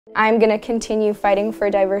I'm going to continue fighting for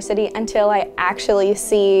diversity until I actually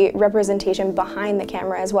see representation behind the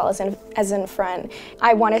camera as well as in front.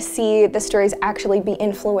 I want to see the stories actually be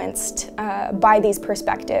influenced by these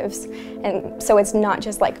perspectives, and so it's not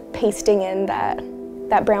just like pasting in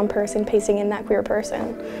that brown person, pasting in that queer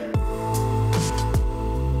person.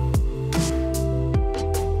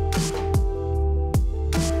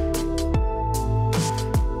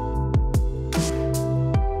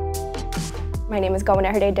 My name is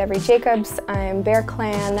Devery Jacobs. I'm Bear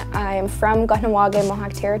Clan. I'm from Kahnawake,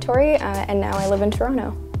 Mohawk Territory, and now I live in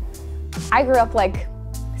Toronto. I grew up like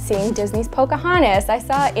seeing Disney's Pocahontas. I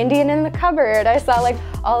saw Indian in the Cupboard. I saw like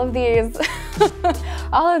all of these,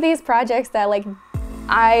 all of these projects that like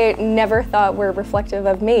I never thought were reflective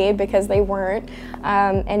of me because they weren't.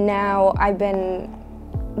 And now I've been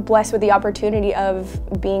blessed with the opportunity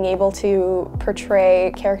of being able to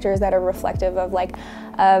portray characters that are reflective of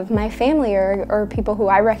of my family or people who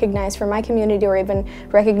I recognize from my community or even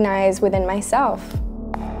recognize within myself.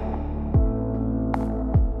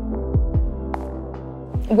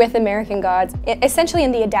 With American Gods, essentially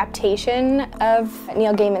in the adaptation of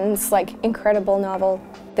Neil Gaiman's incredible novel,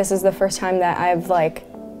 this is the first time that I've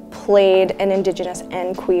played an Indigenous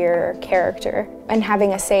and queer character and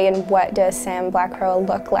having a say in what does Sam Blackcrow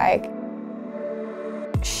look like.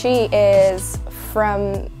 She is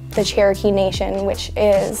from the Cherokee Nation, which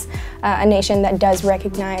is a nation that does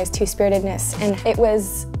recognize two-spiritedness, and it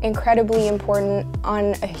was incredibly important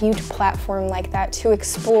on a huge platform like that to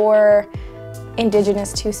explore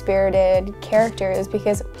Indigenous two-spirited characters,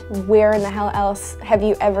 because where in the hell else have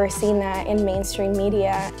you ever seen that in mainstream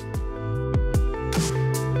media?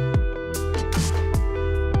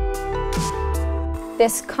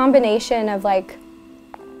 This combination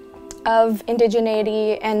of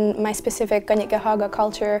indigeneity and my specific Kanien'kehá:ka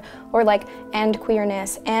culture, and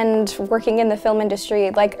queerness, and working in the film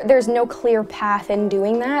industry, there's no clear path in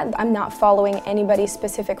doing that. I'm not following anybody's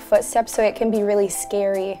specific footsteps, so it can be really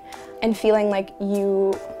scary and feeling like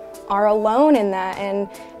you are alone in that,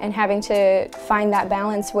 and having to find that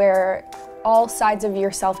balance where all sides of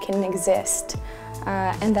yourself can exist.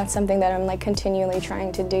 And that's something that I'm continually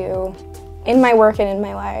trying to do in my work and in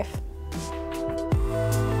my life.